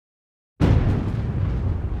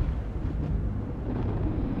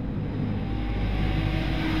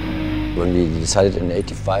When we decided in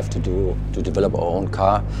 '85 to develop our own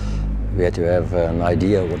car, we had to have an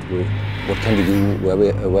idea what can we do,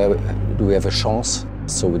 where do we have a chance.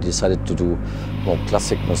 So we decided to do more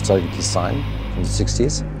classic nostalgic design from the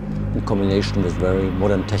 60s in combination with very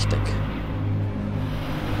modern technique.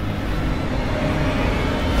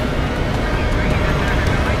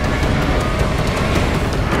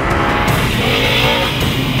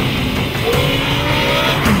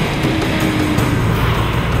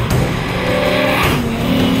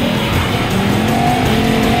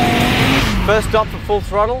 First stop for Full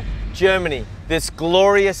Throttle, Germany, this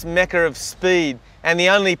glorious mecca of speed, and the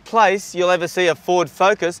only place you'll ever see a Ford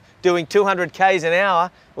Focus doing 200 k's an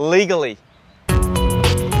hour legally.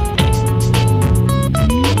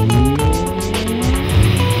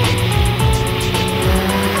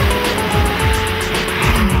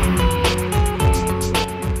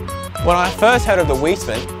 When I first heard of the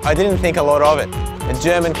Wiesmann, I didn't think a lot of it. A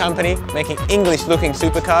German company making English-looking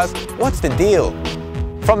supercars, what's the deal?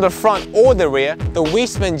 From the front or the rear, the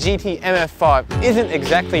Wiesmann GT MF5 isn't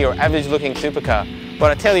exactly your average-looking supercar,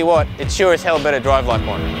 but I tell you what, it sure as hell better drive like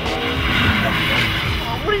one. Oh,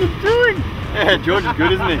 what are you doing? Yeah, George is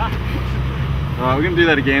good, isn't he? Alright, we're going to do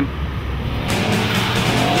that again.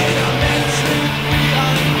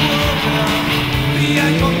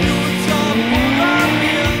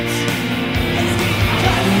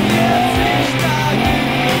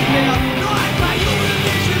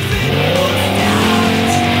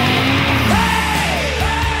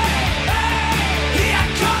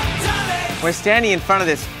 We're standing in front of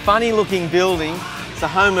this funny looking building. It's the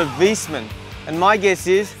home of Wiesmann, and my guess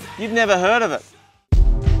is you've never heard of it.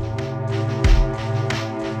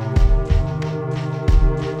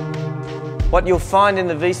 What you'll find in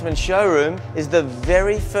the Wiesmann showroom is the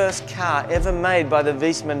very first car ever made by the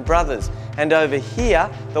Wiesmann brothers, and over here,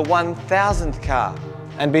 the 1000th car.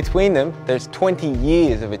 And between them, there's 20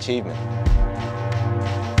 years of achievement.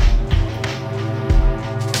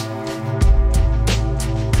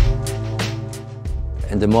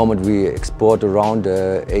 At the moment we export around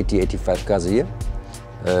 80-85 cars a year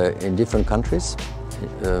in different countries,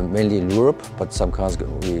 mainly in Europe, but some cars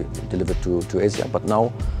we deliver to Asia. But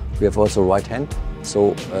now we have also right hand,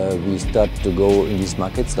 so we start to go in these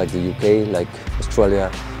markets like the UK, like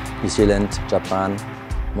Australia, New Zealand, Japan,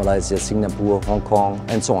 Malaysia, Singapore, Hong Kong,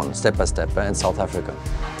 and so on, step by step, and South Africa.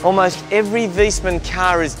 Almost every Wiesmann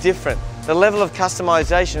car is different. The level of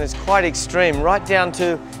customization is quite extreme, right down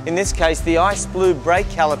to, in this case, the ice blue brake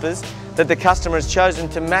calipers that the customer has chosen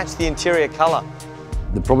to match the interior color.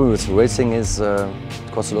 The problem with racing is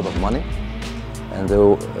it costs a lot of money, and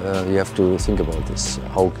though you have to think about this.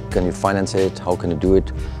 How can you finance it? How can you do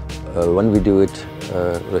it? When we do it,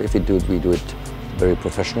 if we do it very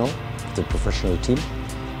professional, with a professional team,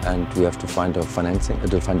 and we have to find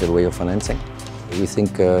a way of financing. We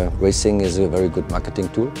think racing is a very good marketing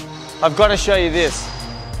tool. I've got to show you this.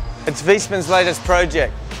 It's Wiesmann's latest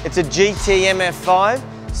project. It's a GT MF5,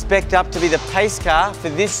 spec'd up to be the pace car for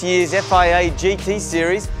this year's FIA GT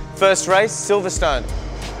Series first race, Silverstone.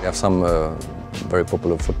 We have some very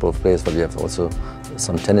popular football players, but we have also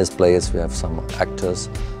some tennis players, we have some actors.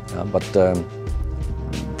 But the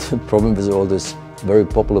problem with all these very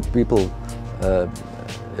popular people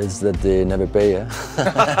is that they never pay.